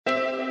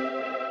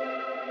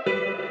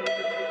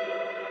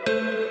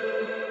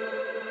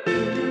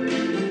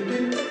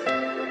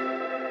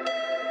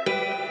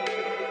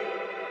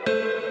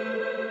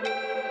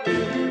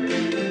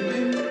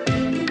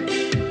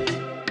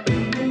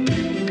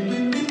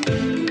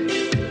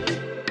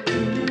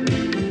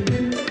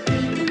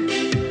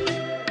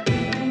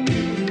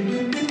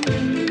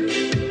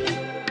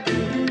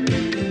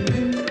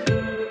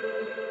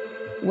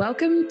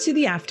Welcome to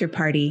The After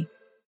Party,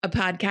 a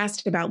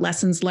podcast about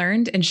lessons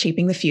learned and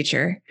shaping the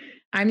future.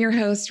 I'm your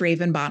host,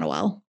 Raven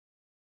Bonnewell.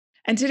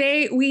 And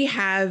today we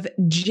have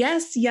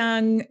Jess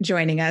Young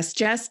joining us.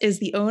 Jess is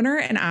the owner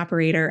and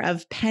operator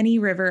of Penny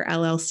River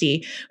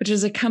LLC, which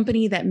is a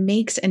company that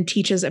makes and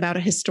teaches about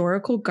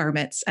historical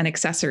garments and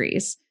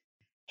accessories.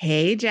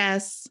 Hey,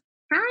 Jess.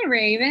 Hi,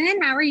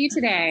 Raven. How are you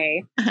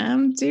today?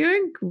 I'm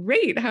doing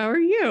great. How are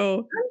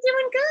you?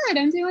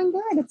 I'm doing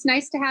good. It's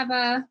nice to have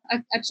a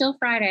chill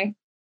Friday.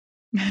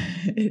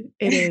 It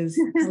is.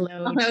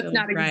 Hello, although it's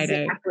not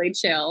Friday. Exactly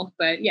chill,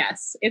 but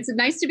yes, it's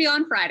nice to be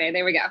on Friday.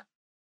 There we go.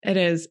 It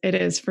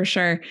is for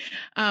sure.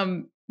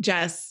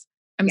 Jess,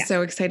 I'm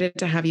so excited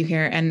to have you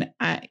here. And,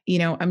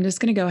 I'm just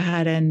going to go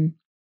ahead and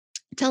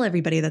tell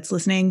everybody that's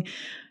listening.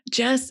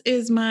 Jess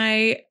is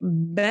my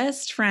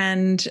best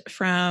friend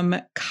from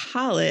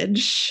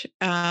college.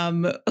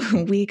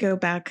 We go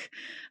back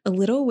a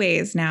little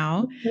ways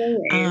now.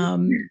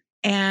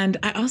 And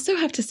I also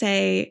have to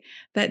say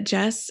that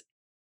Jess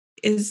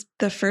is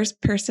the first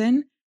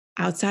person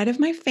outside of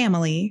my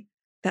family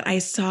that I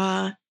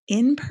saw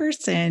in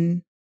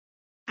person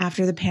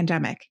after the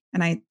pandemic.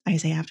 And I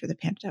say after the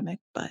pandemic,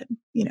 but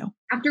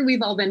after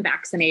we've all been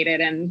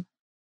vaccinated and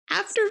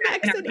after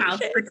vaccination in our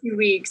house for 2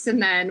 weeks,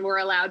 and then we're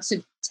allowed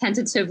to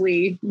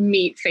tentatively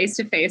meet face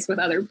to face with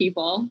other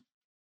people.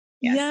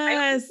 Yes.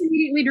 I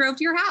immediately drove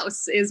to your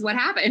house is what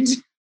happened.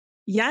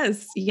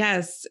 Yes.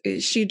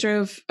 She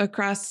drove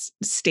across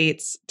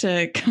states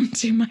to come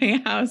to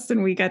my house,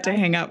 and we got to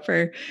hang out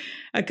for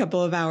a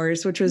couple of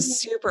hours, which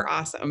was super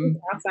awesome.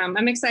 Awesome.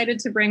 I'm excited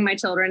to bring my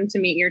children to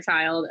meet your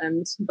child,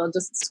 and they'll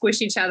just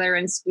squish each other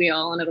and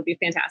squeal, and it'll be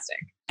fantastic.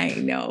 I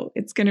know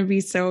it's going to be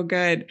so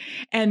good.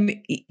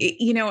 And,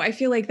 I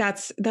feel like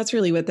that's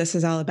really what this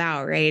is all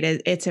about, right?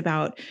 It's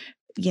about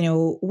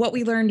what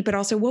we learned, but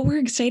also what we're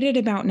excited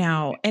about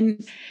now.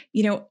 And,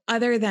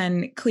 other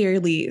than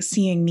clearly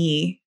seeing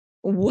me,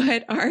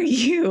 what are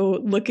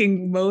you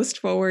looking most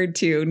forward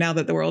to now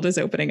that the world is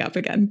opening up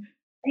again?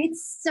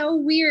 It's so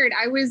weird.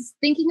 I was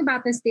thinking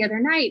about this the other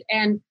night,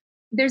 and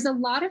there's a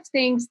lot of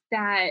things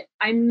that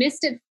I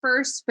missed at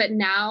first, but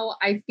now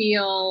I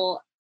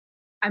feel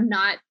I'm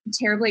not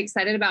terribly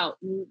excited about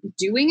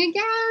doing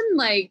again.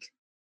 Like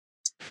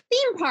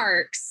theme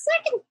parks.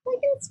 I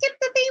can skip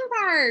the theme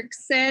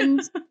parks,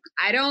 and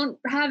I don't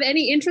have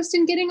any interest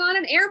in getting on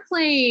an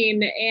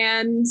airplane,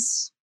 and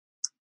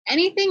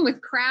anything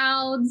with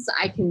crowds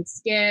I can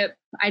skip.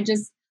 I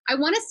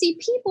want to see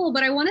people,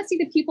 but I want to see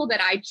the people that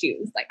I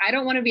choose. Like, I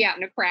don't want to be out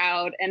in a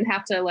crowd and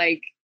have to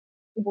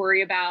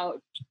worry about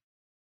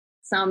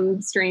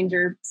some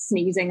stranger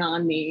sneezing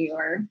on me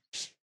or,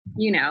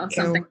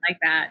 something like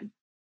that.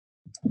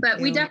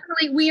 But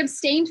we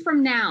abstained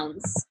from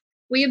nouns.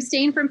 We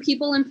abstained from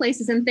people and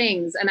places and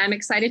things. And I'm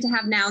excited to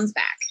have nouns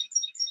back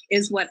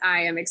is what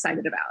I am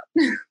excited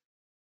about.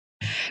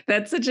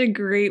 That's such a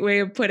great way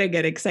of putting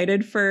it.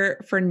 Excited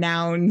for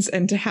nouns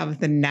and to have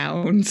the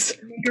nouns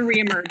to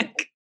reemerge.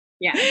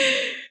 Yeah.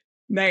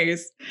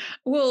 Nice.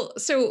 Well,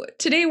 so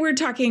today we're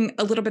talking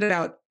a little bit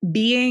about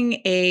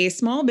being a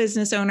small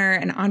business owner,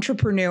 an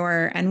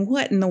entrepreneur, and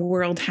what in the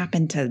world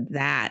happened to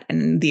that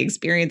and the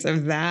experience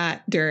of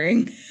that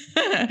during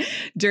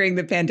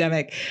the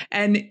pandemic.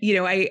 And,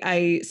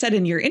 I said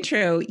in your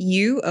intro,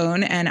 you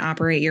own and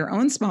operate your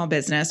own small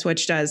business,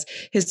 which does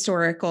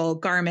historical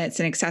garments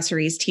and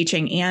accessories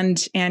teaching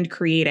and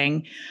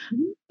creating.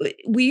 Mm-hmm.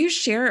 Will you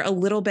share a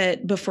little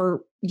bit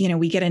before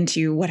we get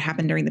into what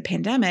happened during the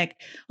pandemic,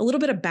 a little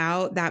bit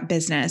about that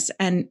business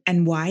and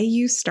why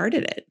you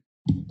started it?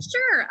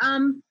 Sure.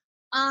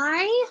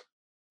 I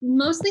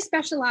mostly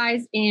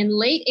specialize in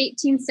late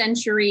 18th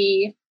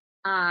century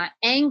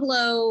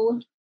Anglo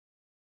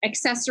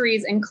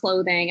accessories and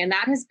clothing. And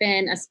that has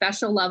been a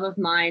special love of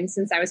mine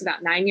since I was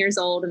about 9 years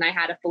old. And I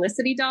had a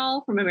Felicity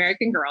doll from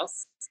American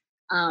Girls.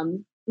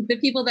 The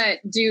people that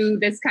do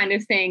this kind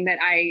of thing that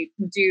I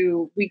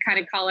do, we kind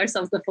of call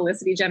ourselves the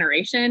Felicity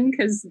generation,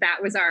 because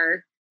that was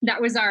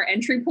our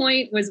entry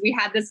point. Was we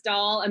had this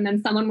doll, and then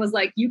someone was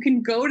like, you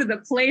can go to the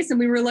place, and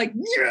we were like,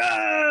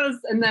 yes,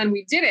 and then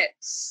we did it.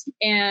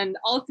 And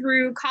all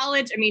through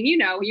college,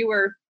 you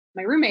were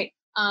my roommate.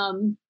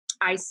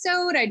 I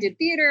sewed, I did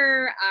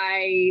theater,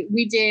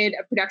 we did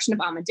a production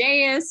of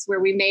Amadeus where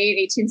we made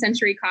 18th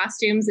century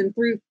costumes, and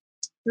through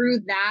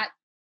that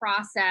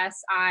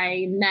process,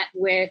 I met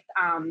with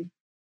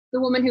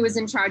the woman who was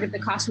in charge of the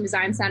Costume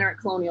Design Center at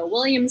Colonial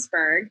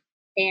Williamsburg,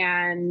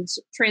 and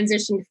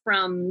transitioned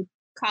from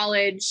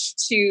college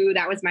to,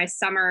 that was my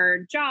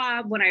summer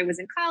job when I was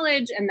in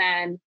college, and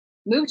then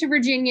moved to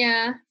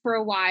Virginia for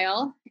a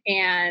while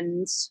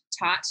and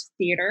taught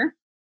theater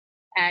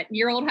at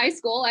year-old high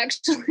school,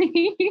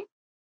 actually.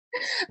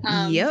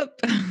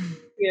 Yep.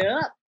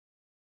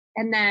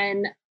 And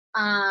then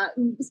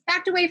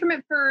backed away from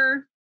it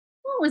for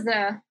what was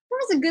a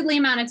goodly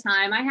amount of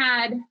time.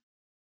 I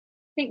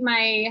think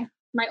my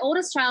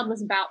oldest child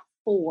was about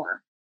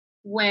 4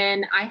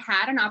 when I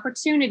had an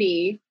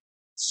opportunity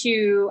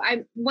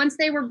I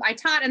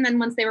taught, and then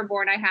once they were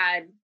born, I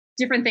had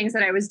different things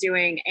that I was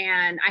doing,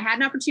 and I had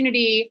an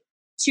opportunity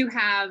to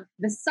have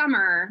the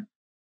summer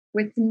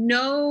with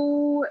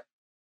no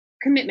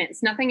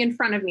commitments, nothing in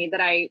front of me,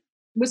 that I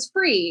was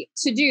free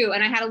to do.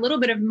 And I had a little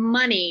bit of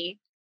money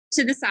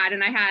to the side,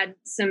 and I had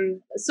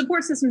some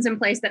support systems in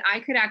place that I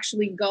could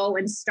actually go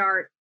and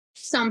start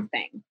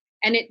something.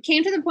 And it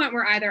came to the point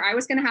where either I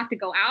was going to have to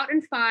go out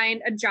and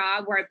find a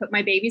job where I put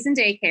my babies in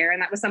daycare.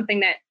 And that was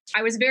something that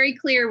I was very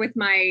clear with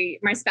my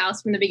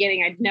spouse from the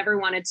beginning. I'd never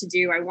wanted to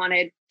do. I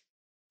wanted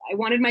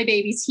my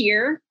babies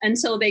here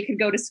until they could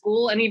go to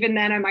school. And even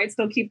then I might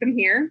still keep them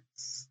here.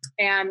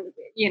 And,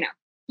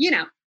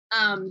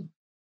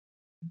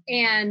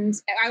 and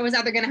I was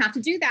either going to have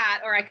to do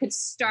that, or I could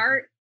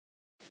start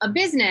a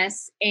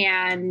business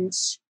and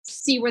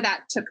see where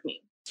that took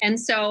me. And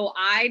so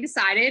I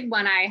decided,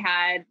 when I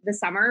had the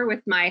summer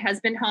with my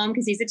husband home,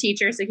 because he's a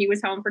teacher, so he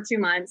was home for 2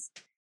 months.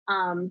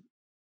 And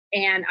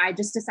I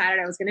just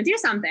decided I was going to do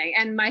something.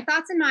 And my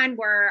thoughts in mind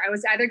were, I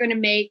was either going to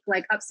make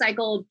like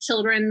upcycled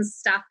children's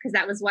stuff, because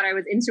that was what I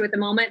was into at the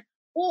moment,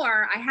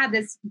 or I had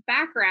this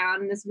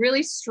background, this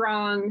really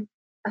strong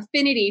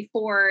affinity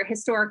for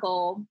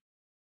historical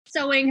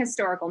sewing,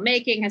 historical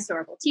making,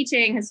 historical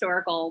teaching,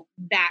 historical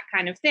that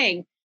kind of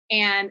thing.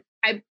 And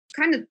I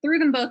kind of threw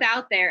them both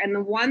out there. And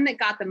the one that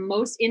got the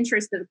most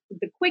interest,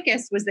 the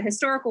quickest, was the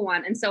historical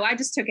one. And so I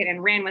just took it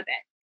and ran with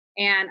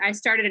it. And I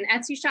started an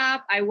Etsy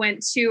shop. I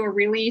went to a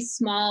really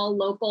small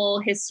local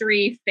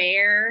history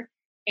fair.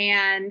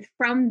 And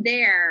from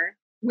there,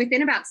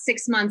 within about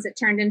 6 months, it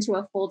turned into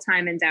a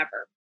full-time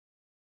endeavor.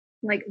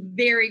 Like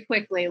very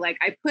quickly, like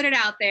I put it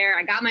out there,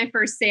 I got my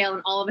first sale,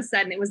 and all of a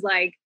sudden it was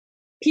like,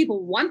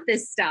 people want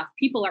this stuff.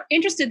 People are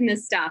interested in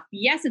this stuff.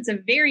 Yes, it's a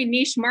very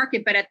niche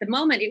market, but at the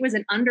moment it was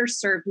an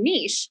underserved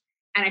niche.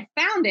 And I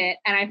found it,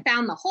 and I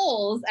found the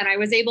holes, and I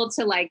was able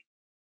to like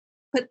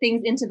put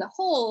things into the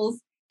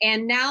holes.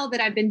 And now that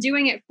I've been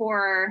doing it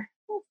for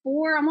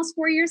almost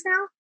 4 years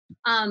now,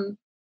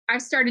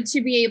 I've started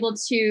to be able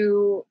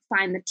to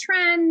find the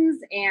trends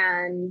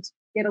and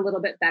get a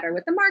little bit better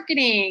with the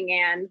marketing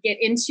and get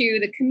into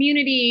the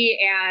community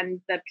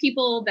and the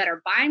people that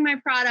are buying my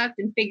product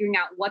and figuring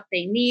out what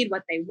they need,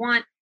 what they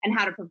want, and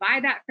how to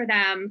provide that for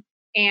them.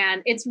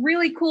 And it's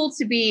really cool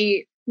to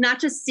be not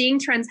just seeing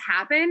trends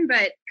happen,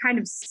 but kind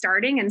of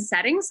starting and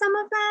setting some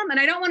of them. And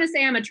I don't want to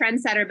say I'm a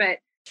trendsetter, but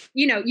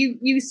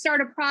you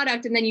start a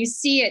product and then you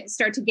see it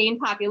start to gain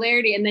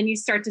popularity, and then you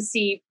start to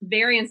see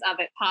variants of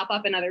it pop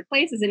up in other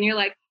places. And you're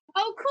like,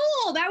 oh,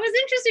 cool. That was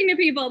interesting to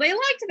people. They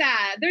liked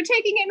that. They're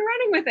taking it and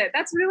running with it.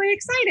 That's really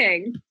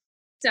exciting.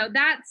 So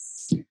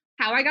that's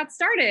how I got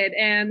started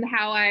and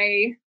how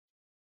I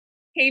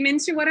came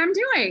into what I'm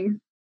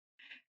doing.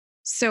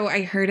 So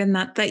I heard in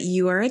that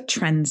you are a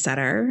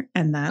trendsetter,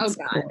 and that's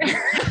cool.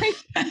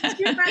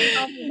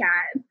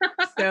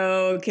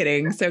 So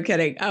kidding.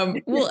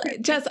 Well,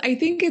 Jess, I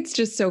think it's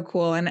just so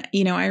cool. And,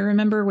 I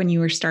remember when you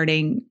were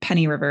starting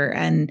Penny River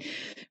and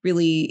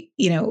really,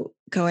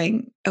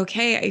 going,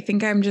 okay, I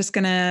think I'm just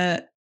going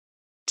to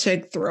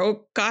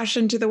throw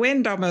caution to the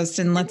wind almost,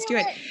 and let's do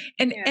it.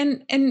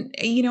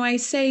 And I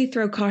say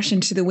throw caution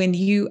to the wind.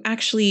 You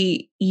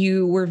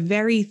were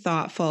very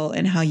thoughtful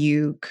in how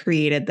you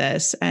created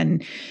this.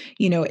 And,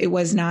 it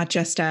was not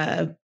just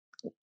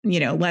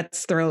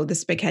let's throw the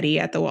spaghetti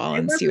at the wall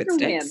and see what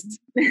sticks.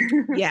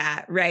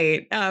 Yeah,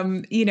 right.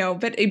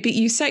 But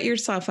you set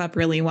yourself up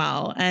really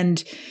well.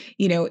 And,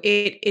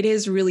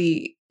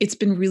 it's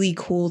been really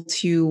cool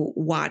to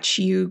watch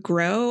you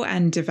grow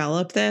and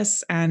develop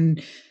this.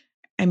 And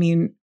I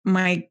mean,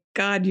 my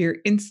God, your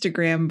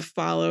Instagram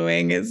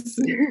following is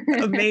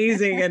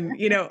amazing.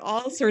 And,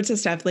 all sorts of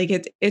stuff. Like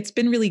it's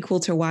been really cool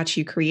to watch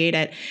you create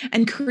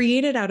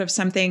it out of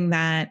something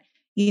that,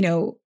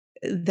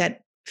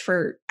 that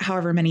for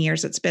however many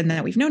years it's been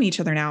that we've known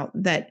each other now,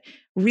 that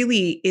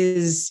really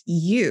is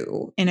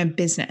you in a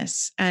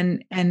business,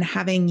 and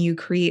having you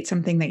create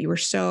something that you were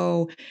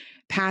so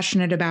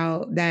passionate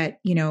about, that,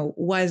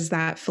 was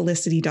that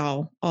Felicity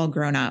doll all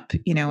grown up,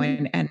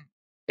 and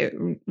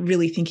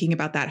really thinking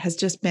about that has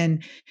just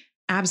been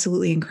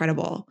absolutely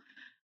incredible.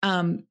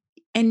 And,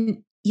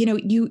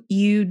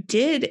 you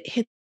did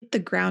hit the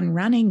ground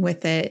running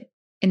with it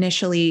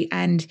initially,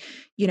 and,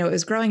 it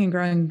was growing and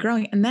growing and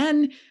growing. And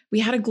then we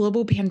had a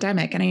global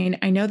pandemic. And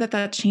I know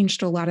that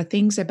changed a lot of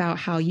things about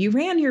how you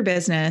ran your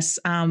business.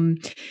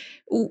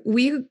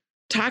 We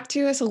talked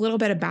to us a little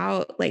bit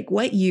about like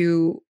what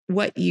you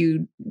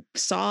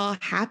saw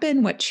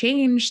happen, what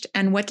changed,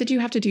 and what did you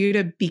have to do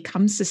to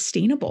become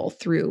sustainable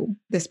through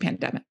this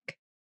pandemic?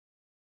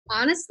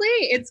 Honestly,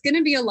 it's going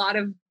to be a lot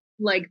of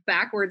like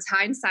backwards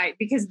hindsight,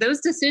 because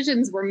those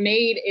decisions were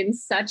made in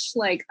such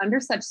like under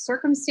such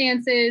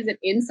circumstances and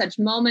in such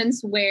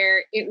moments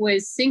where it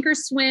was sink or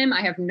swim.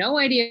 I have no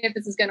idea if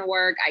this is going to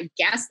work. I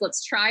guess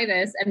let's try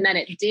this. And then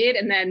it did.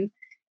 And then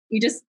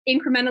you just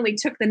incrementally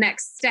took the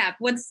next step.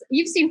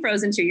 You've seen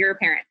Frozen 2, you're a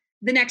parent.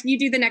 You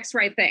do the next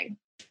right thing.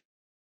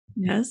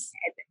 Yes.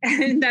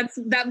 And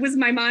that was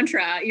my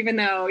mantra, even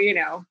though,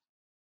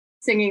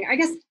 singing, I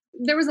guess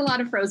there was a lot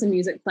of Frozen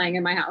music playing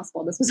in my house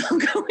while this was all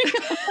going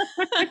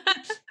on.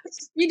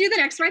 You do the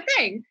next right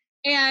thing.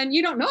 And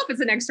you don't know if it's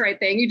the next right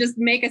thing. You just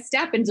make a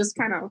step and just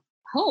kind of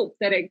hope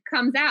that it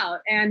comes out.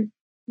 And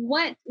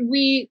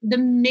the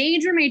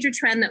major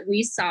trend that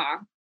we saw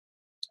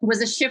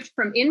was a shift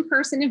from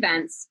in-person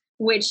events,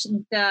 which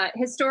the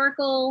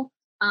historical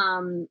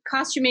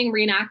costuming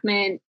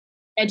reenactment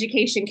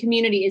education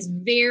community is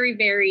very,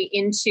 very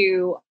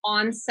into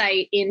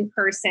on-site,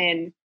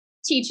 in-person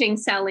teaching,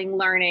 selling,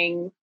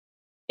 learning,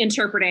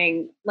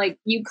 interpreting. Like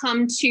you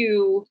come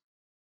to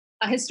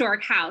a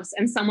historic house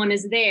and someone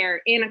is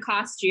there in a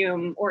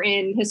costume or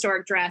in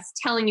historic dress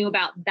telling you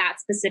about that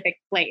specific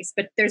place.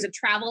 But there's a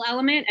travel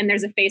element and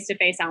there's a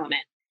face-to-face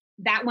element.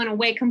 That went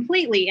away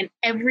completely and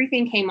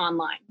everything came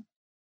online.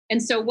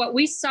 And so what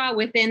we saw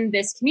within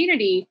this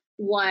community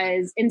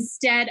was,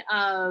 instead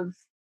of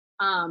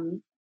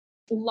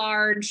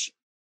large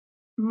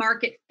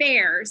market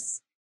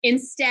fairs,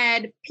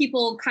 instead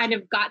people kind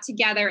of got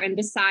together and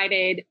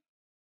decided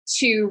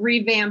to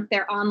revamp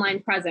their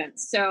online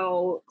presence.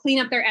 So clean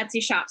up their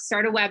Etsy shop,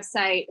 start a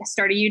website,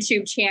 start a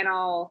YouTube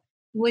channel,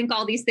 link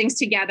all these things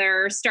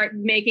together, start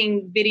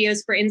making videos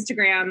for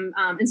Instagram,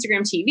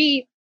 Instagram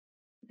TV,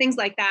 things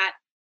like that.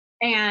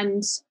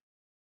 And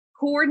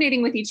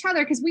coordinating with each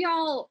other, because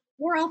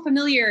we're all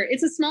familiar.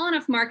 It's a small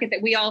enough market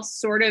that we all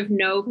sort of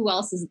know who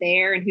else is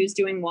there and who's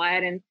doing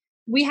what. And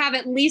we have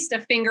at least a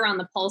finger on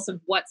the pulse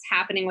of what's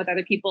happening with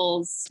other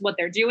people's, what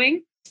they're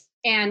doing.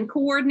 And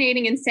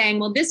coordinating and saying,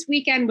 well, this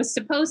weekend was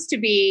supposed to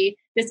be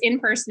this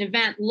in-person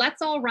event. Let's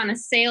all run a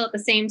sale at the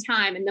same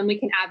time, and then we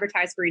can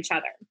advertise for each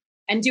other,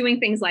 and doing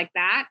things like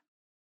that.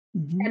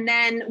 Mm-hmm. And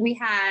then we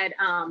had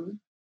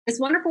this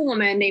wonderful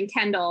woman named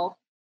Kendall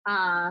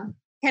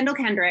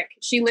Kendrick.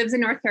 She lives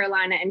in North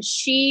Carolina, and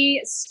she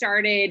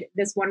started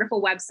this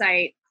wonderful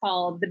website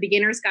called The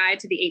Beginner's Guide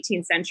to the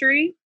 18th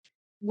Century,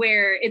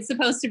 where it's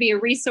supposed to be a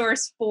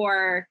resource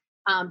for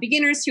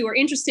beginners who are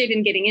interested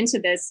in getting into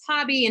this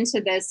hobby, into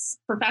this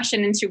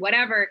profession, into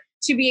whatever,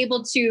 to be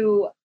able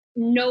to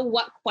know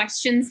what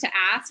questions to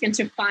ask and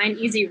to find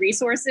easy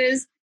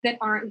resources that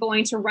aren't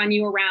going to run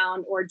you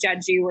around or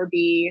judge you or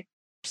be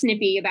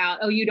snippy about,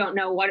 oh, you don't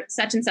know what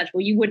such and such.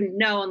 Well, you wouldn't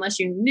know unless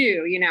you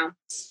knew, you know.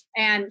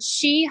 And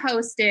she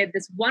hosted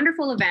this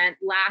wonderful event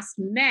last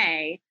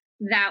May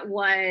that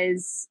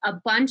was a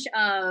bunch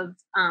of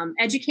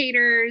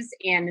educators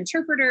and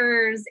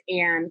interpreters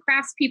and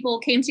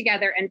craftspeople came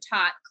together and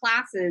taught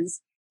classes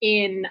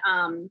in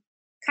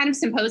kind of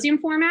symposium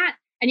format.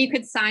 And you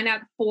could sign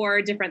up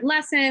for different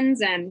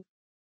lessons, and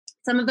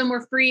some of them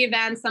were free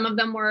events, some of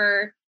them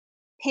were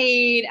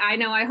paid. I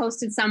know I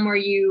hosted some where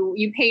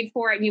you paid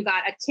for it and you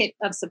got a kit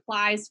of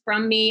supplies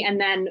from me. And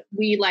then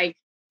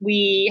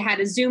we had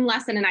a Zoom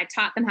lesson and I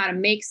taught them how to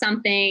make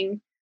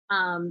something.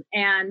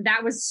 And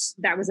that was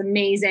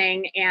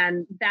amazing.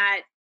 And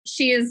that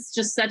she is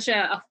just such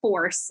a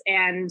force,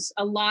 and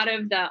a lot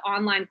of the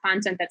online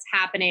content that's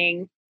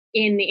happening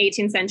in the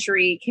 18th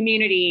century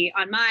community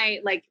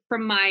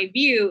from my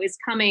view is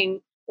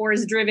coming or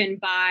is driven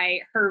by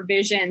her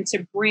vision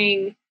to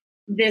bring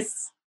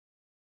this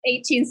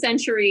 18th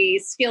century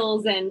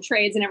skills and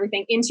trades and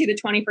everything into the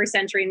 21st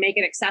century and make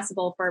it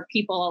accessible for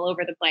people all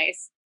over the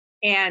place.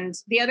 And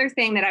the other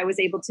thing that I was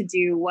able to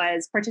do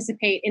was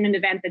participate in an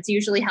event that's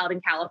usually held in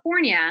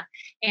California,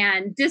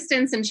 and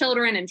distance and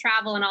children and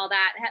travel and all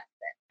that.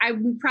 I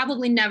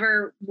probably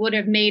never would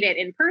have made it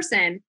in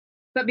person,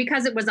 but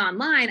because it was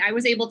online, I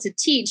was able to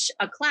teach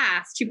a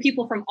class to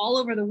people from all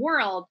over the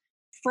world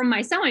from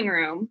my sewing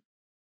room.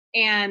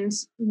 And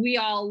we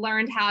all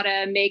learned how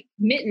to make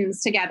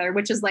mittens together,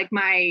 which is like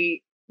my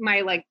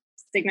like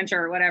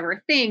signature or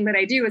whatever thing that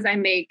I do is I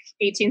make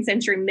 18th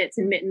century mitts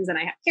and mittens, and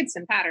I have kits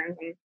and patterns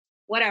and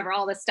whatever,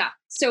 all this stuff.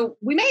 So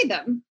we made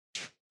them,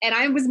 and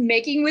I was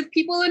making with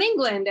people in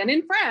England and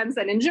in France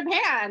and in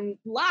Japan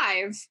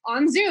live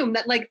on Zoom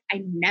that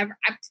I'm never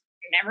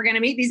going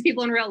to meet these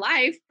people in real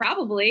life.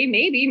 Probably,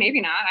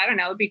 maybe not. I don't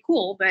know. It'd be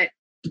cool. But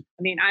I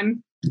mean,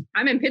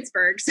 I'm in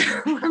Pittsburgh, so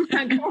I'm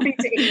not going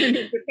to England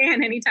or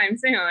Japan anytime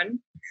soon,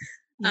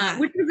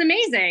 which was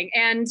amazing.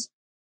 And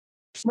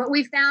what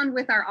we found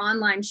with our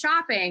online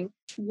shopping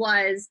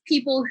was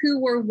people who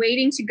were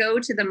waiting to go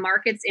to the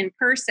markets in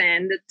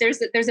person.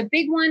 There's a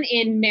big one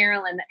in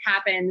Maryland that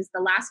happens the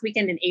last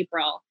weekend in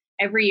April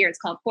every year. It's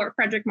called Fort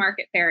Frederick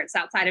Market Fair. It's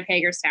outside of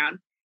Hagerstown,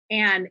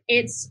 and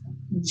it's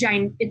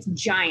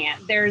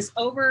giant. There's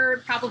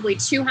over probably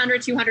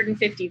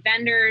 250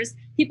 vendors.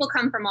 People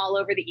come from all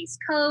over the East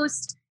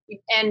Coast.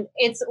 And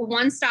it's a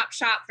one-stop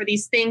shop for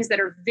these things that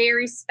are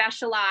very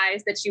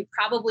specialized that you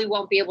probably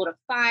won't be able to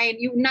find.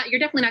 You're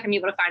definitely not going to be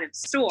able to find in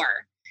the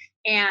store.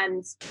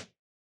 And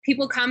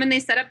people come and they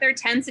set up their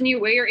tents, and you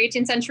wear your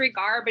 18th century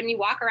garb and you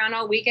walk around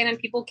all weekend, and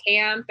people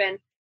camp, and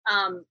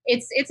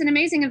it's an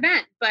amazing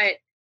event. But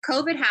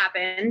COVID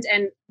happened,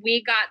 and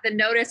we got the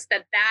notice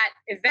that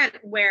event,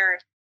 where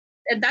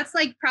that's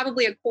like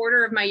probably a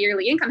quarter of my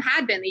yearly income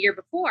had been the year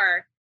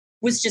before,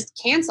 was just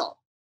canceled.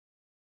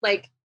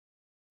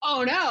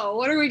 Oh no,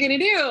 what are we going to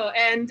do?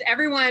 And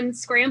everyone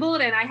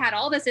scrambled, and I had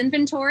all this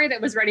inventory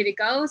that was ready to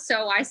go.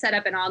 So I set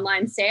up an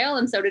online sale,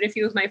 and so did a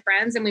few of my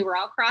friends, and we were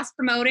all cross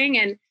promoting.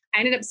 And I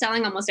ended up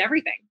selling almost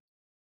everything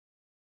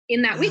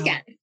in that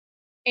weekend.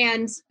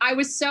 And I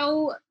was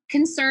so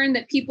concerned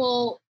that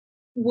people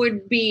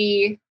would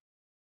be,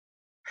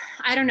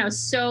 I don't know,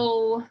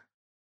 so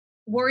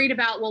worried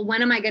about, well,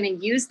 when am I going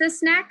to use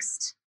this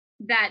next?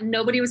 That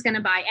nobody was going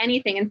to buy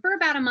anything. And for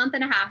about a month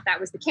and a half, that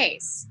was the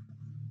case.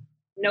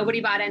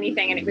 Nobody bought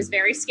anything, and it was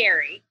very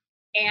scary.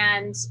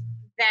 And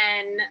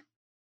then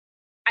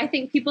I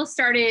think people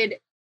started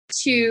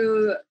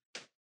to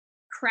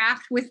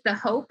craft with the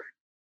hope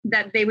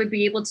that they would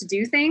be able to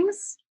do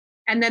things.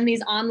 And then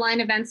these online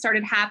events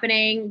started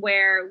happening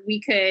where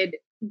we could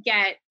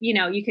get,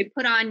 you could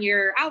put on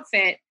your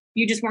outfit.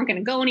 You just weren't going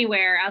to go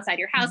anywhere outside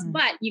your house,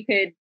 but you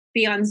could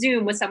be on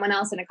Zoom with someone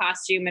else in a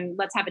costume and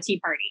let's have a tea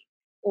party.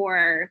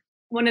 Or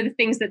one of the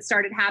things that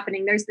started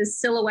happening, there's this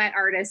silhouette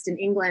artist in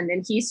England,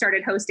 and he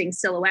started hosting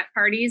silhouette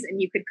parties,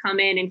 and you could come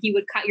in and he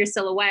would cut your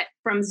silhouette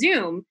from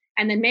Zoom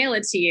and then mail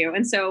it to you.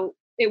 And so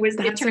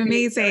that's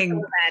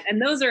amazing.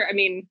 And those are,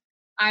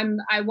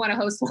 I want to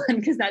host one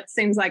because that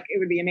seems like it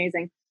would be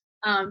amazing.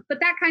 But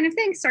that kind of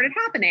thing started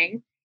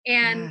happening.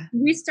 And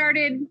we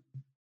started,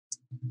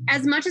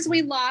 as much as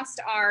we lost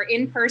our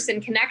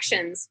in-person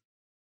connections,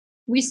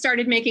 we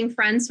started making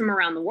friends from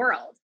around the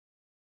world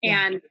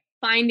and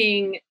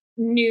finding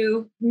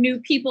new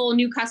people,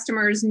 new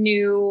customers,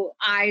 new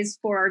eyes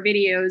for our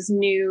videos, a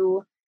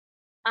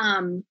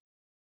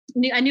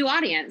new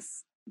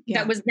audience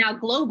that was now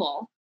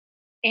global.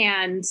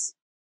 And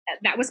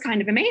that was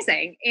kind of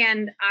amazing.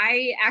 And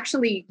I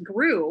actually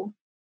grew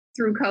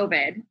through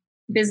COVID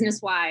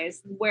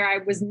business-wise, where I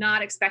was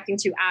not expecting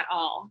to at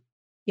all.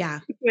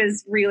 Yeah. It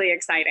was really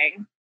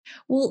exciting.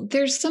 Well,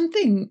 there's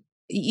something,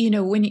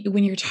 when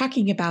you're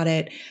talking about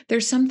it,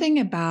 there's something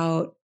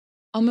about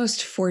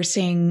almost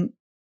forcing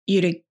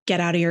you to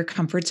get out of your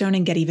comfort zone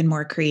and get even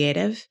more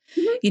creative,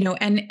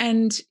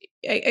 and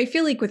I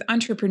feel like with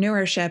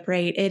entrepreneurship,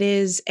 right,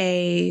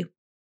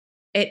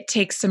 it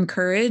takes some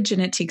courage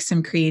and it takes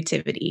some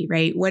creativity,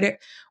 right?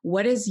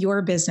 What is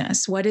your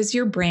business? What is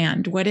your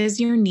brand? What is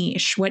your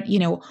niche?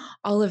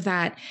 All of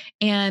that.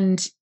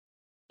 And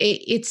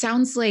it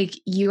sounds like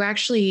you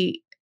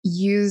actually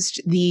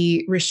used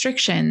the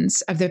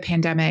restrictions of the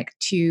pandemic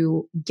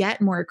to get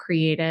more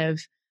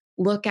creative,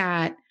 look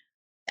at,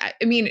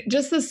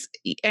 just this,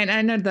 and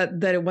I know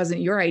that it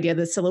wasn't your idea,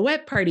 the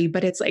silhouette party,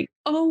 but it's like,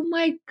 oh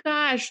my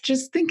gosh,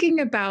 just thinking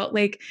about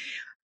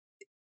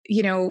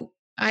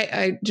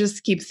I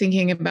just keep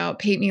thinking about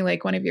paint me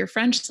like one of your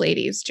French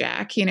ladies,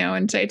 Jack,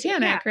 in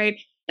Titanic, right?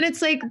 And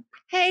it's like,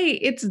 hey,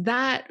 it's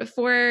that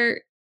for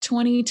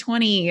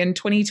 2020 and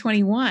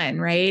 2021,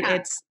 right?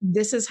 Yeah.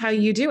 This is how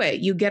you do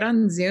it. You get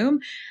on Zoom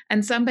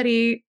and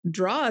somebody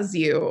draws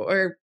you,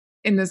 or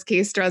in this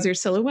case, draws your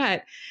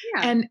silhouette.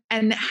 Yeah.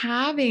 And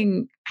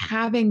having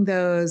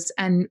those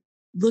and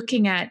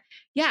looking at,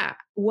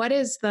 what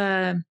is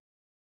the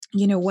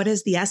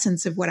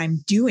essence of what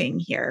I'm doing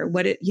here?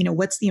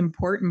 What's the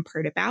important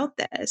part about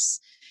this?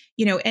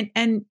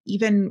 And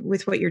even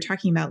with what you're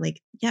talking about,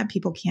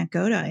 people can't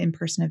go to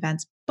in-person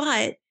events,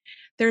 but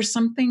there's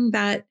something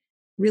that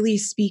really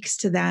speaks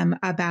to them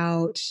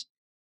about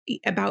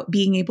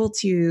being able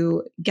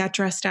to get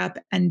dressed up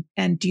and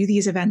do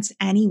these events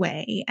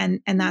anyway.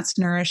 And that's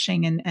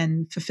nourishing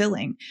and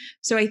fulfilling.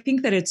 So I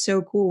think that it's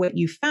so cool what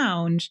you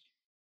found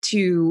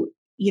to,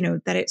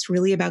 that it's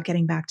really about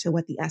getting back to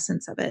what the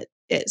essence of it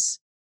is.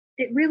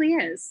 It really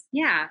is.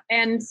 Yeah.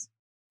 And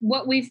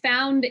what we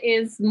found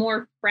is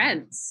more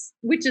friends,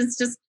 which is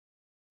just,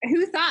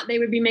 who thought they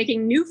would be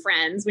making new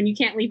friends when you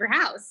can't leave your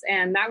house?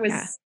 And that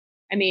was,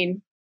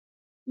 me,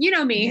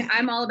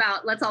 I'm all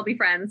about, let's all be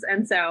friends.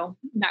 And so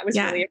that was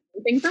really a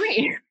cool thing for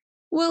me.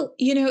 Well,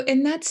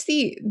 and that's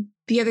the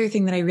other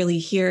thing that I really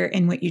hear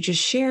in what you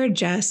just shared,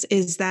 Jess,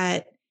 is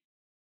that,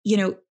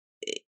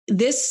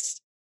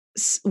 this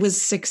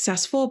was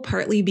successful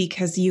partly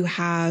because you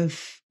have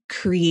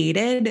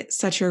created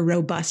such a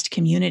robust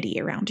community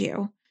around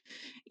you.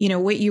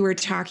 What you were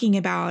talking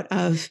about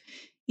of,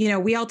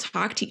 we all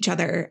talk to each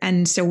other.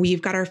 And so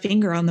we've got our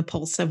finger on the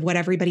pulse of what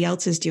everybody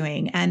else is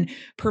doing and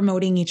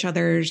promoting each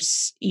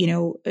other's,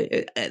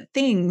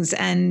 things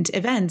and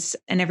events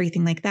and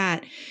everything like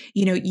that.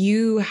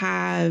 You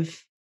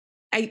have,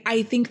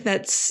 I think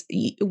that's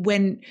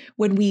when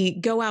we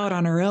go out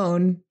on our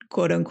own,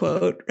 quote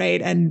unquote,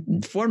 right,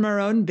 and form our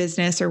own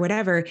business or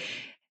whatever,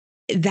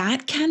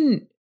 that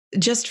can,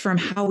 just from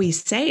how we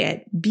say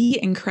it, be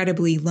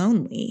incredibly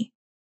lonely.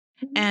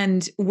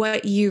 And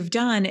what you've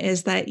done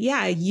is that,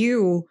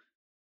 you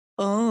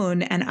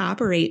own and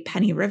operate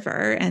Penny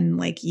River,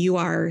 and you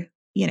are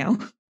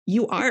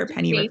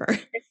Penny River.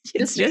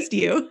 It's just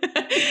you.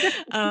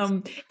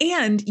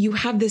 And you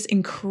have this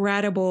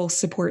incredible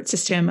support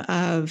system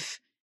of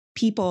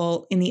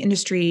people in the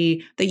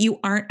industry that you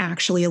aren't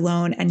actually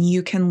alone and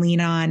you can lean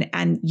on,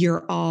 and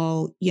you're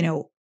all,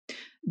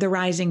 the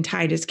rising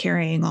tide is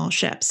carrying all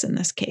ships in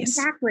this case.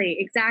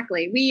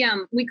 Exactly.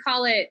 We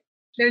call it,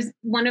 there's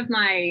one of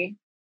my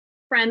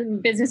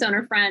business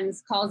owner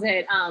friends calls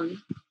it,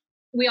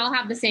 we all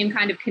have the same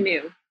kind of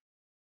canoe.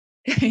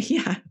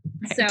 Yeah.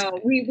 Right. So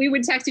we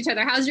would text each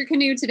other, how's your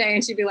canoe today?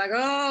 And she'd be like,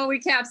 oh, we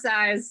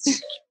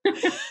capsized.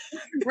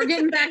 We're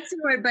getting back to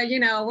it, but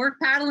we're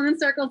paddling in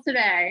circles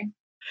today.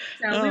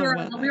 So Oh we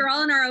my. were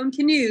all in our own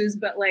canoes,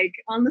 but like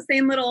on the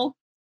same little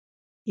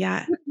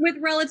Yeah. with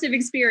relative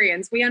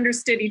experience. We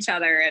understood each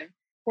other and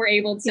were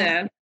able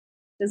to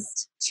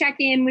just check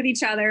in with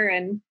each other.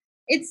 And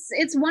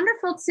it's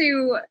wonderful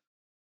to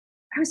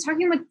I was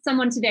talking with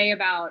someone today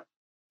about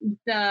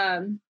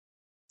and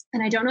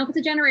I don't know if it's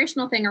a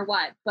generational thing or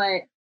what,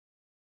 but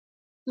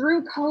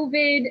through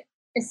COVID,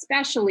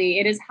 especially,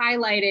 it has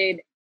highlighted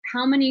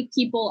how many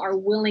people are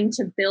willing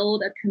to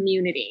build a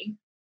community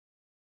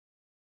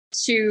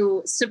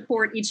to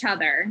support each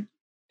other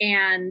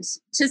and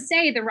to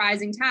say the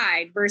rising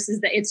tide versus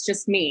the it's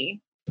just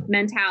me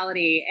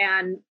mentality.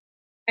 And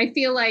I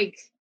feel like,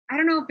 I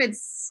don't know if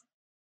it's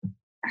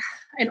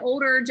an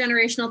older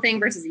generational thing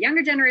versus a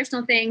younger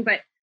generational thing, but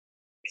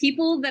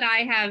people that I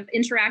have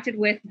interacted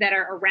with that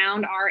are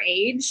around our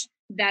age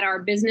that are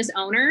business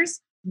owners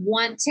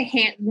want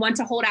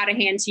to hold out a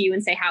hand to you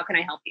and say, how can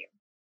I help you?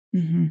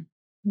 Mm-hmm.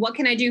 What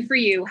can I do for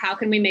you? How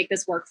can we make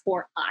this work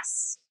for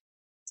us?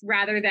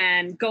 Rather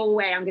than go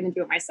away, I'm going to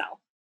do it myself.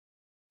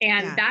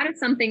 And that is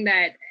something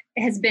that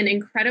has been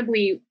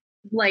incredibly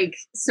like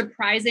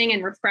surprising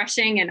and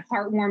refreshing and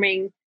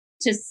heartwarming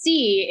to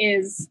see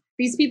is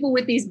these people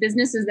with these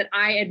businesses that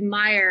I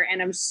admire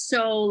and I'm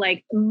so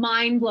like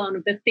mind blown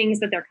of the things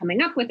that they're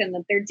coming up with and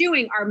that they're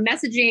doing are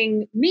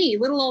messaging me,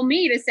 little old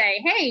me, to say,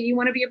 hey, you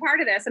want to be a part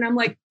of this? And I'm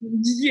like,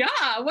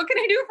 yeah, what can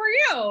I do for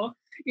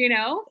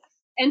you?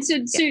 And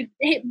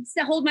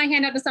to hold my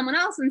hand up to someone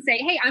else and say,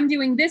 hey, I'm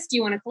doing this. Do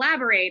you want to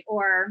collaborate?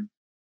 Or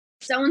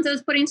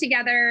so-and-so's putting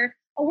together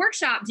a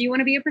workshop. Do you want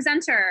to be a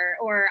presenter?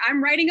 Or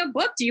I'm writing a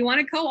book. Do you want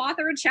to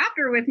co-author a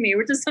chapter with me?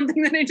 Which is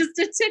something that I just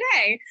did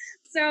today.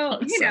 So,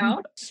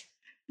 Awesome.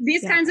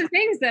 These kinds of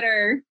things that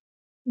are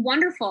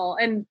wonderful.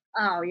 And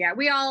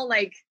we all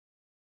like,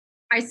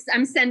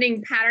 I'm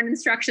sending pattern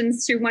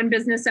instructions to one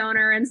business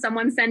owner and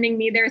someone sending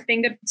me their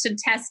thing to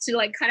test, to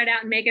like cut it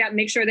out and make it out,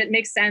 make sure that it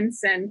makes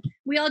sense. And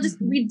we all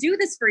just, we do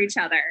this for each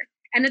other.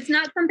 And it's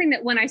not something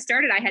that when I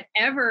started, I had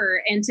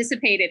ever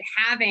anticipated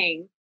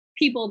having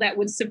people that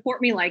would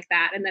support me like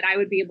that and that I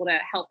would be able to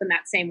help in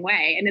that same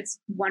way. And it's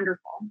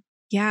wonderful.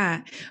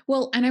 Yeah.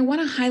 Well, and I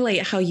want to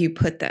highlight how you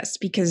put this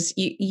because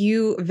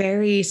you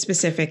very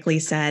specifically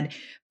said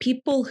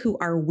people who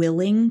are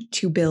willing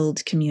to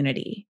build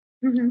community.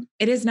 Mm-hmm.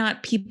 It is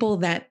not people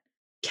that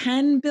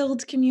can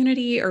build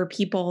community or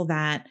people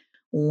that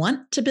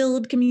want to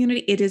build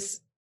community. It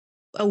is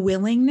a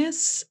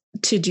willingness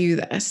to do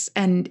this.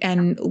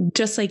 And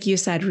just like you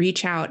said,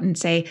 reach out and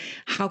say,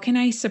 how can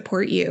I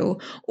support you?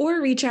 Or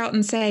reach out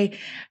and say,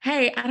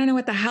 hey, I don't know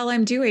what the hell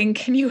I'm doing.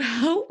 Can you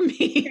help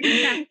me?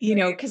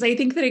 Exactly. Because I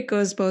think that it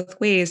goes both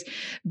ways,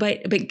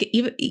 but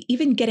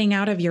even getting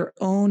out of your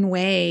own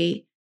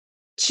way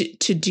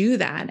to do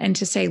that and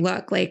to say,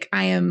 look, like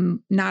I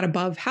am not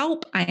above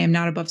help. I am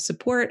not above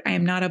support. I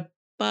am not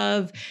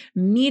above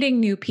meeting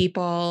new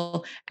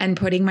people and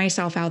putting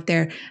myself out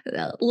there,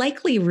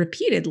 likely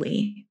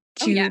repeatedly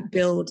to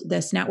build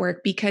this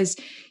network. Because,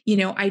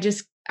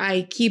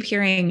 I keep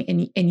hearing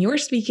in your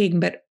speaking,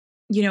 but,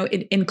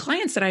 in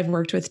clients that I've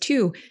worked with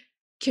too,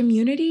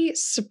 community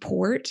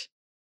support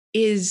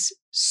is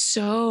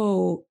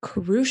so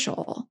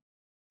crucial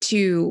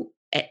to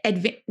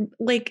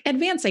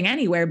advancing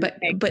anywhere,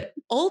 but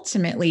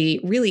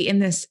ultimately really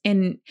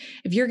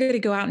if you're going to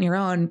go out on your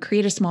own,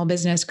 create a small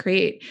business,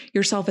 create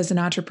yourself as an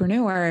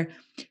entrepreneur,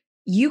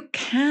 you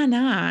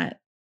cannot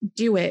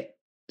do it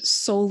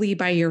solely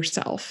by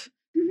yourself.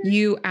 Mm-hmm.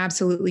 You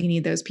absolutely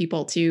need those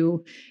people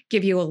to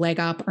give you a leg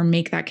up or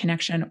make that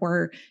connection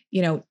or,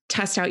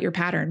 test out your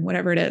pattern,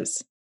 whatever it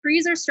is.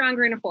 Trees are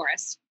stronger in a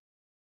forest.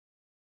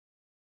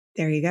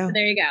 There you go. So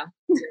there you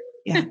go.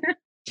 Yeah.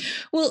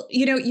 Well,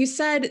 you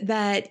said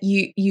that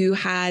you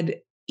had,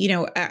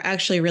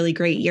 actually a really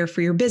great year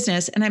for your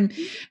business. And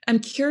I'm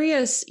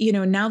curious,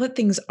 now that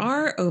things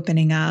are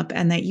opening up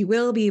and that you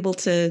will be able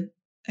to,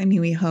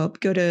 we hope,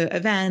 go to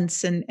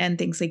events and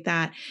things like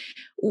that.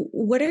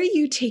 What are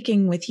you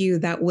taking with you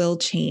that will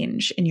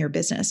change in your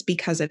business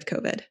because of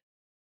COVID?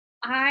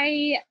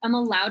 I am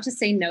allowed to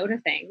say no to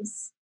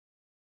things.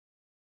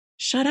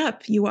 Shut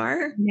up. You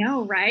are?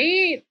 No,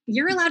 right?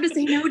 You're allowed to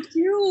say no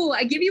too.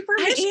 I give you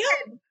permission.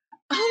 I am?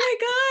 Oh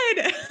my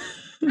God.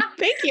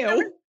 Thank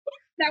you.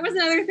 That was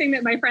another thing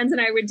that my friends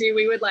and I would do.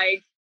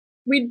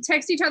 We'd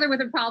text each other with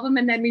a problem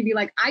and then we'd be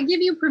like, I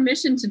give you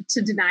permission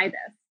to deny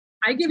this.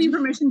 I give you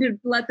permission to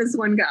let this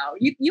one go.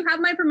 You have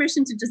my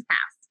permission to just pass.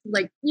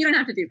 Like, you don't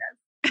have to do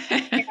this.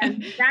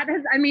 And that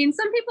has,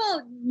 some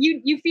people,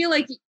 you feel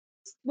like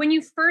when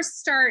you first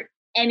start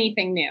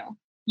anything new,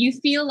 you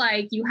feel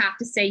like you have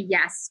to say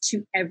yes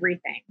to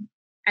everything.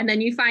 And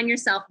then you find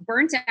yourself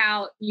burnt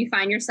out. You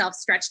find yourself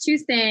stretched too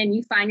thin.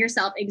 You find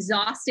yourself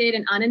exhausted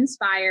and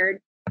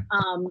uninspired,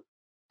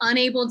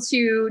 unable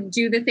to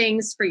do the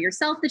things for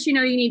yourself that you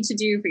need to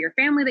do, for your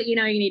family that you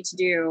need to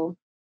do.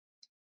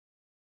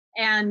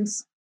 And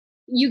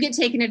you get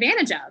taken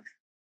advantage of.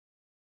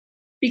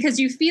 because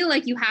you feel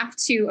like you have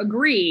to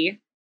agree,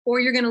 or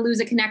you're going to lose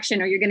a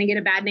connection, or you're going to get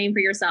a bad name for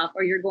yourself,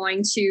 or you're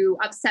going to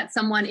upset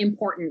someone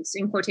important,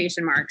 in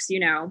quotation marks,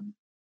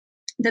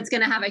 that's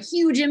going to have a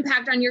huge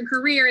impact on your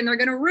career and they're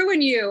going to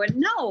ruin you. And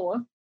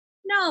no,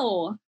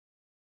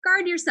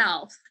 guard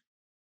yourself.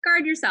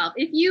 Guard yourself.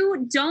 If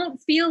you don't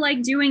feel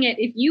like doing it,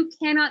 if you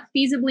cannot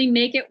feasibly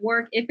make it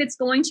work, if it's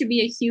going to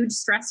be a huge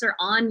stressor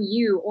on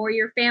you or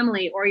your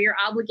family or your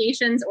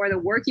obligations or the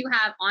work you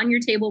have on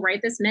your table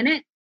right this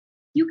minute,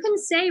 you can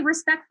say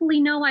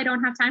respectfully, no, I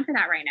don't have time for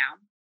that right now.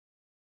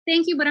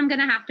 Thank you, but I'm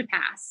going to have to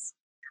pass.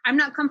 I'm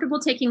not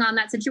comfortable taking on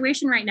that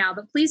situation right now,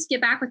 but please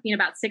get back with me in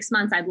about 6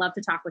 months. I'd love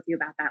to talk with you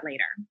about that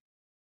later.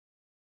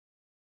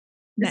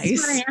 This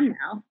is what I am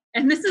now.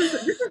 And this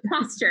is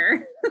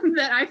posture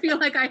that I feel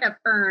like I have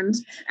earned.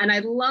 And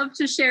I'd love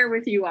to share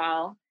with you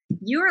all.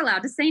 You are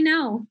allowed to say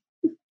no.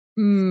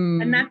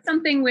 And that's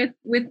something with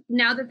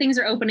now that things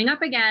are opening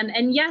up again.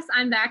 And yes,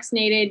 I'm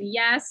vaccinated.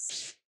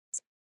 Yes,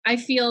 I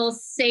feel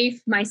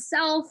safe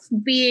myself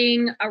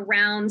being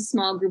around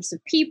small groups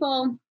of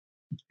people.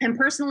 I'm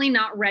personally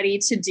not ready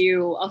to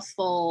do a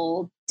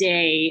full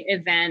day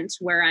event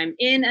where I'm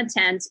in a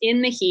tent,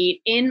 in the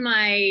heat, in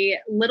my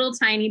little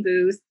tiny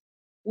booth,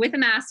 with a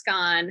mask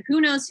on.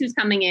 Who knows who's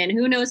coming in?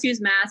 Who knows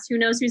who's masked? Who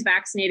knows who's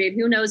vaccinated?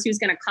 Who knows who's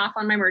going to cough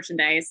on my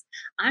merchandise?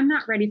 I'm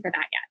not ready for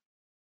that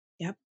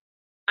yet. Yep.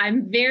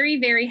 I'm very,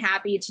 very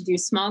happy to do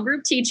small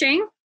group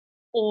teaching,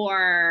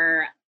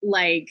 or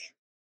like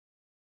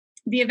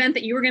the event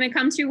that you were going to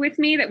come to with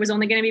me that was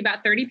only going to be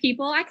about 30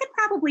 people. I could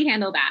probably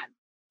handle that.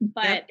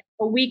 But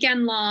a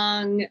weekend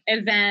long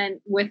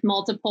event with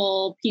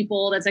multiple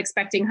people that's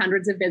expecting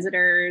hundreds of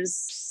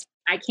visitors,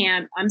 I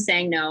can't. I'm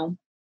saying no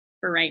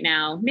for right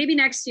now. Maybe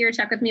next year,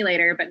 check with me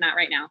later, but not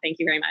right now. Thank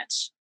you very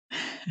much.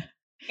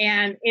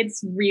 And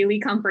it's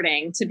really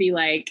comforting to be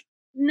like,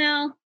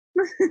 no.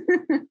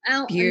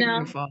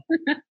 Beautiful.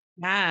 No.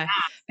 Yeah.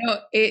 No,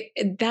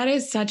 that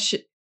is such,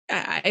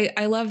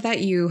 I love that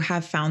you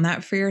have found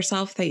that for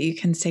yourself, that you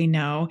can say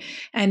no.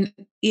 And,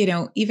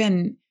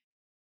 even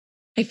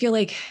I feel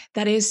like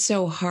that is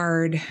so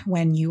hard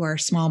when you are a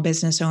small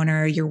business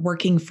owner, you're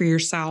working for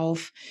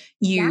yourself,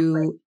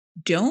 you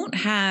don't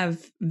have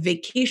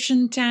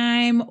vacation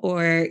time,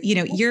 or,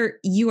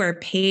 you are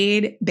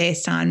paid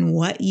based on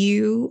what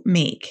you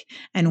make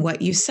and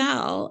what you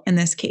sell in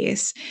this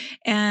case.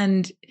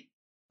 And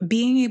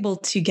being able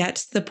to get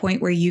to the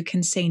point where you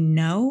can say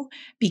no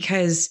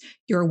because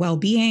your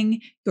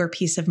well-being, your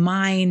peace of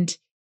mind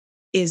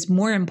is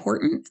more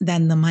important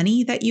than the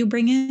money that you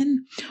bring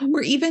in.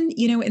 Or even,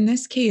 in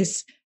this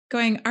case,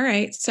 going, all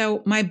right,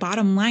 so my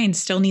bottom line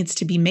still needs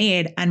to be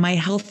made, and my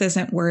health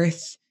isn't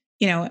worth,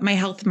 my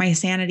health, my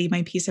sanity,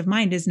 my peace of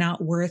mind is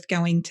not worth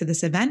going to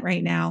this event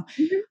right now.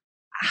 Mm-hmm.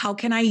 How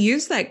can I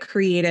use that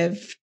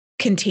creative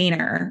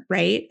container,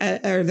 right?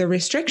 Or the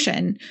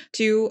restriction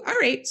to, all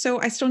right,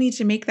 so I still need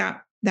to make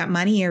that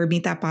money or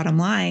meet that bottom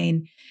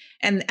line.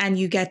 And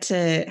you get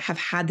to have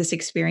had this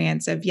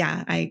experience of,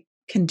 I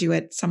can do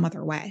it some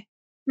other way.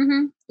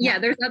 Mm-hmm. Yeah,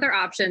 there's other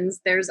options.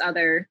 There's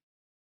other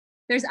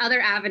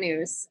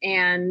avenues.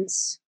 And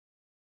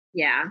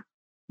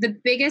the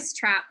biggest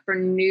trap for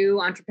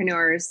new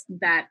entrepreneurs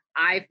that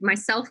I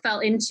myself fell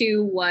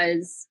into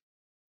was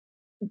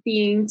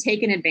being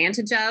taken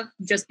advantage of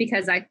just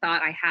because I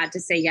thought I had to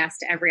say yes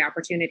to every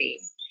opportunity.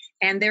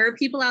 And there are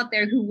people out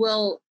there who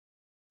will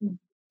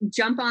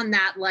jump on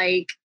that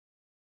like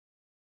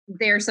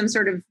they're some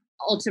sort of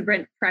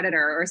ultimate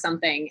predator or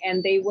something,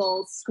 and they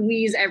will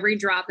squeeze every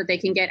drop that they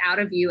can get out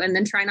of you and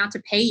then try not to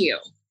pay you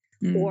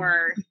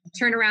or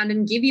turn around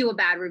and give you a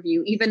bad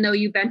review, even though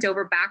you bent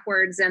over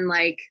backwards and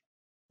like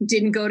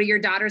didn't go to your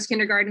daughter's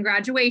kindergarten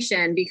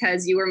graduation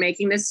because you were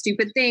making this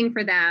stupid thing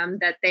for them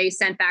that they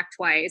sent back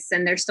twice,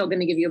 and they're still going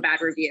to give you a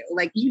bad review.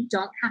 Like, you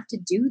don't have to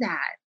do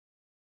that.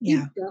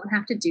 Yeah. You don't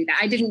have to do that.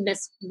 I didn't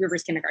miss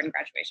River's kindergarten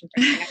graduation.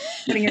 I'm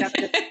putting it up.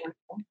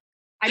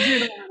 I drew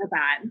the line with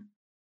that.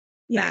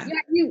 Yeah.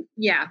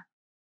 Yeah.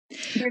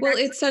 Well,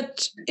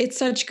 it's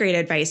such great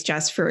advice,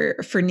 Jess,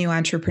 for new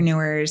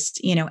entrepreneurs,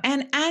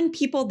 and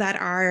people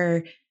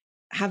that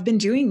have been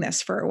doing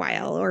this for a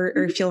while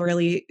or feel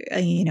really,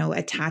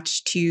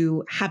 attached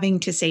to having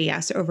to say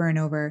yes over and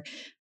over.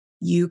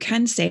 You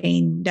can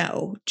say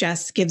no.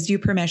 Jess gives you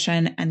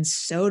permission, and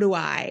so do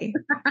I.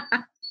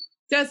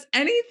 Just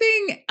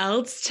anything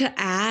else to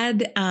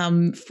add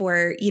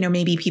for,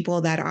 maybe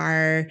people that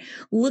are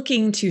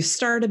looking to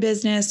start a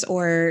business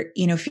or,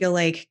 feel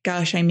like,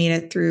 gosh, I made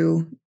it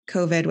through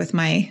COVID with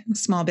my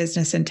small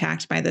business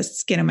intact by the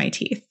skin of my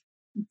teeth.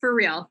 For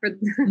real,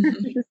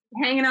 just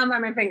hanging on by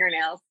my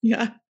fingernails.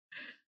 Yeah.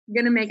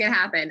 Going to make it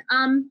happen.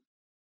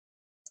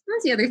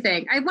 What's the other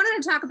thing? I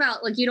wanted to talk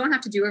about, like, you don't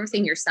have to do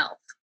everything yourself.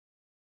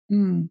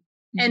 Mm-hmm.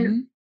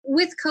 And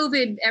with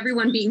COVID,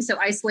 everyone being so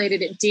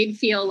isolated, it did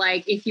feel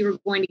like if you were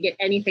going to get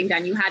anything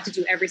done, you had to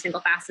do every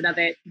single facet of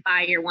it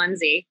by your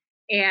onesie.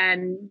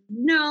 And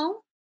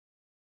no,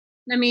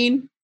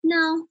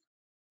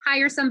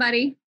 hire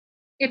somebody.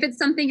 If it's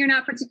something you're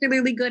not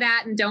particularly good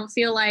at and don't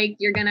feel like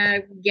you're going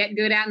to get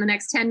good at in the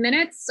next 10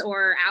 minutes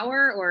or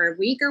hour or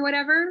week or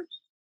whatever,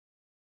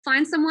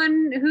 find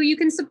someone who you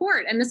can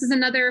support. And this is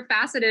another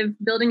facet of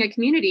building a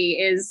community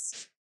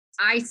is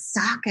I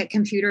suck at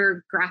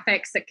computer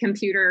graphics, at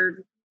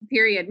computer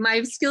period.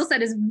 My skill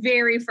set is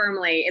very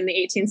firmly in the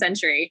 18th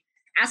century.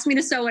 Ask me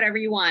to sew whatever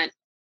you want.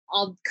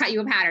 I'll cut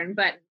you a pattern,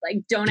 but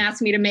like, don't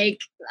ask me to make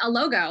a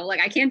logo. Like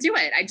I can't do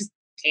it. I just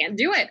can't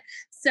do it.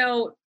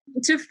 So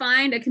to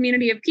find a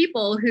community of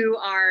people who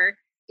are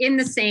in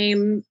the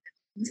same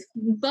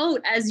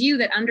boat as you,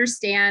 that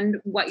understand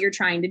what you're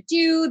trying to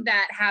do,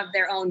 that have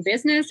their own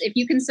business. If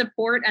you can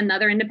support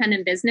another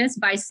independent business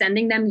by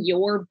sending them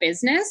your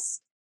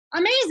business,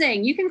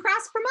 amazing. You can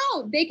cross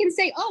promote. They can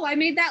say, oh, I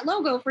made that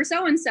logo for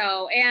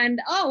so-and-so. And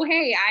oh,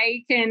 hey,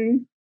 I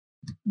can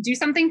do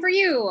something for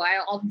you.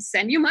 I'll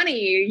send you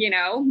money,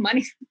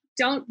 money.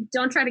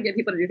 Don't try to get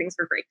people to do things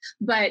for free,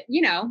 but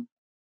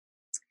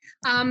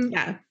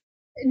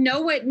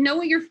know what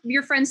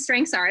your friend's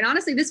strengths are. And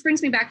honestly, this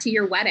brings me back to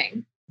your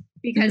wedding,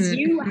 because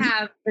you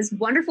have this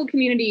wonderful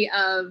community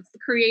of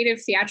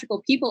creative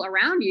theatrical people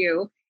around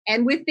you.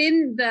 And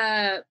within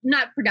the,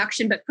 not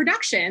production, but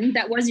production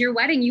that was your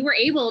wedding, you were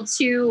able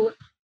to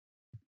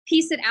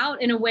piece it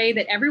out in a way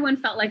that everyone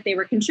felt like they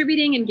were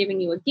contributing and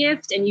giving you a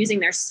gift and using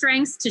their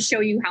strengths to show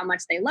you how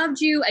much they loved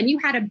you. And you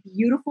had a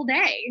beautiful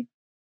day.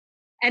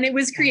 And it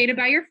was created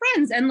by your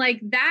friends. And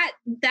like that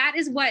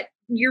is what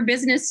your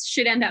business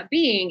should end up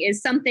being, is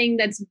something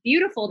that's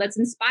beautiful, that's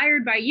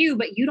inspired by you,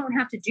 but you don't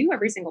have to do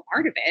every single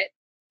part of it.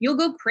 You'll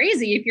go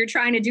crazy if you're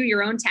trying to do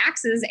your own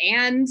taxes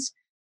and,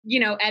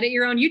 edit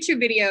your own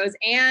YouTube videos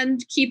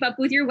and keep up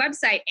with your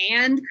website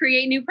and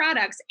create new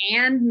products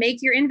and make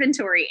your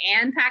inventory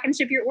and pack and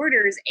ship your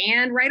orders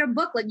and write a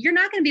book. Like you're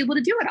not going to be able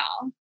to do it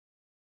all.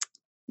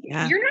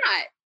 Yeah. You're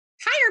not.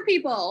 Hire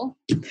people.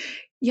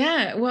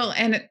 Yeah. Well,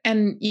 and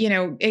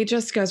it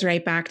just goes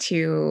right back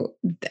to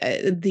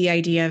the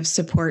idea of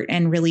support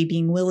and really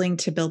being willing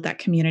to build that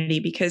community,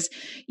 because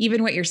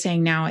even what you're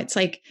saying now, it's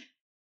like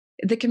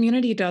the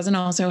community doesn't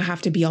also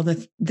have to be all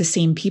the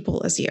same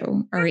people as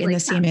you or in the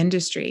same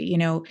industry.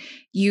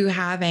 You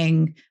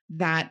having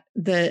that,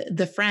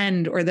 the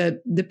friend or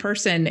the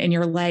person in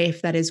your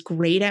life that is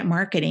great at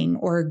marketing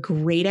or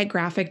great at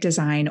graphic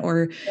design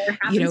or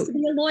happens to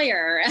be a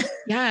lawyer.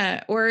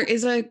 Yeah. Or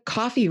is a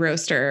coffee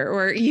roaster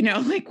or,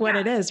 what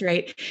it is,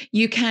 right?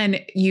 You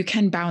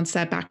can bounce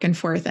that back and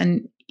forth.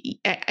 And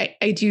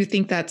I do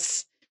think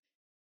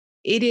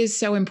it is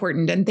so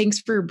important. And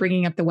thanks for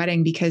bringing up the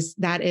wedding, because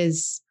that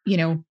is,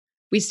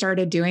 we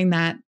started doing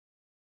that.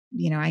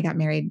 I got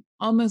married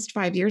almost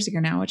 5 years ago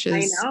now, which is,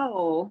 I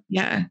know.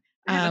 Yeah.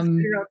 I have a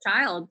 3-year-old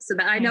child, so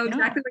that I know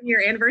exactly when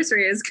your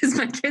anniversary is, because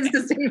my kid's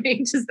the same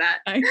age as that.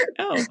 I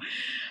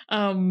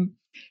know.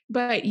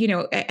 But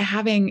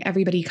having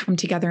everybody come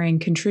together and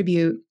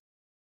contribute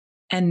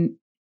and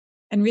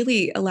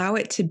really allow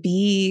it to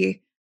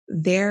be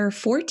their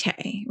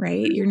forte,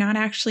 right? You're not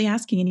actually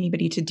asking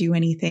anybody to do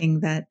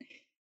anything that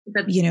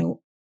that they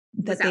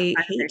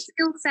hate, their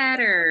skill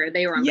set or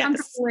they were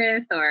uncomfortable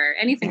with or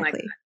anything like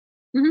that.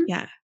 Mm-hmm.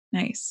 Yeah.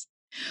 Nice.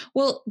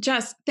 Well,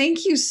 Jess,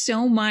 thank you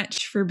so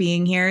much for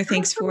being here.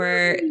 Thanks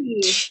for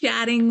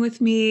chatting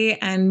with me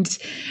and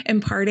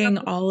imparting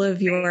all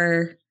of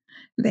your,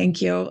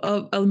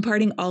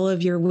 imparting all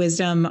of your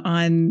wisdom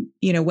on,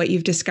 what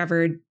you've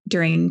discovered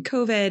during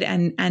COVID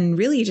and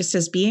really just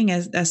as being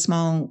a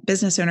small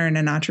business owner and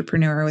an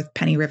entrepreneur with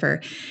Penny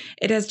River.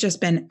 It has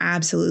just been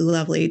absolutely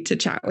lovely to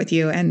chat with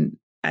you. And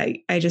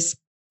I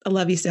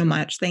love you so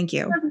much. Thank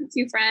you. Love you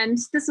too, friend.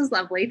 This was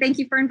lovely. Thank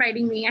you for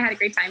inviting me. I had a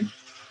great time.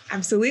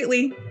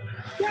 Absolutely.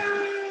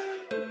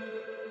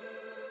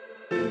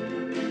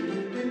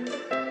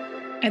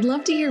 I'd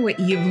love to hear what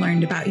you've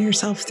learned about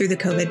yourself through the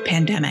COVID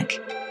pandemic.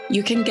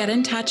 You can get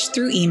in touch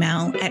through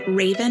email at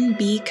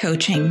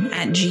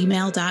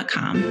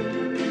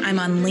ravenbcoaching@gmail.com. I'm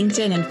on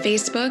LinkedIn and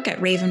Facebook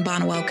at Raven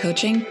Bonawell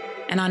Coaching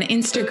and on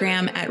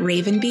Instagram at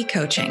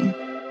ravenbcoaching.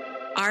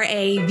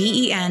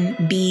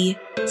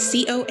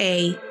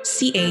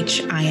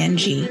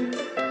 RAVENBCOACHING.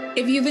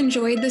 If you've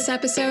enjoyed this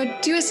episode,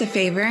 do us a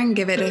favor and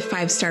give it a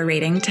 5-star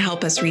rating to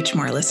help us reach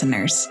more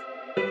listeners.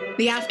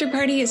 The After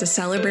Party is a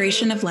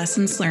celebration of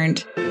lessons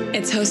learned.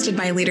 It's hosted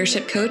by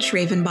leadership coach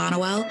Raven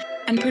Bonawell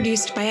and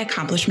produced by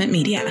Accomplishment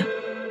Media.